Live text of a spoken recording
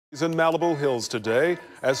He's in Malibu Hills today.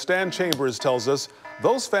 As Stan Chambers tells us,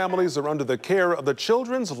 those families are under the care of the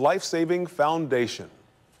Children's Lifesaving Foundation.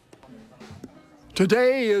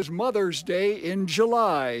 Today is Mother's Day in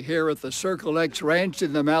July here at the Circle X Ranch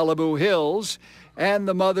in the Malibu Hills, and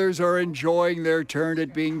the mothers are enjoying their turn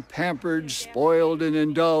at being pampered, spoiled, and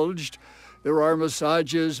indulged. There are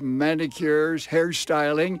massages, manicures,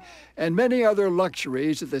 hairstyling, and many other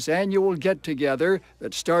luxuries at this annual get-together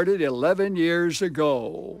that started 11 years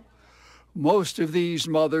ago. Most of these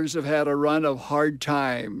mothers have had a run of hard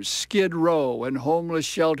times. Skid Row and homeless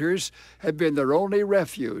shelters have been their only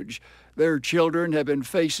refuge. Their children have been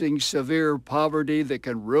facing severe poverty that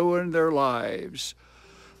can ruin their lives.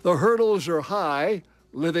 The hurdles are high,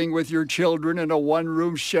 living with your children in a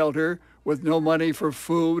one-room shelter with no money for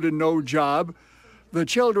food and no job. The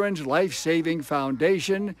Children's Lifesaving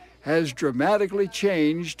Foundation has dramatically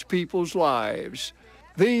changed people's lives.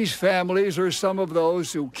 These families are some of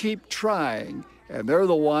those who keep trying, and they're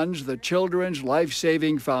the ones the Children's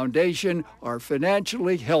Lifesaving Foundation are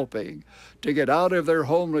financially helping to get out of their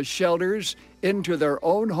homeless shelters into their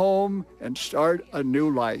own home and start a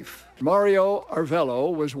new life. Mario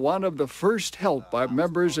Arvello was one of the first helped by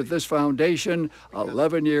members of this foundation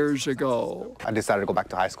 11 years ago. I decided to go back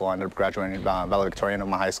to high school. I ended up graduating valedictorian of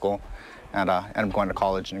my high school, and ended up going to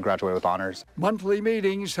college and graduated with honors. Monthly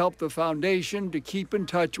meetings help the foundation to keep in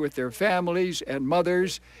touch with their families and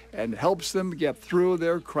mothers and helps them get through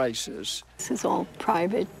their crisis. This is all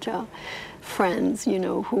private friends,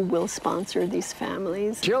 who will sponsor these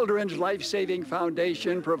families. Children's Lifesaving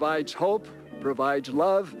Foundation provides hope, provides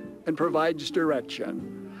love, and provides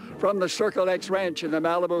direction. From the Circle X Ranch in the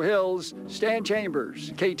Malibu Hills, Stan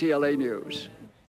Chambers, KTLA News.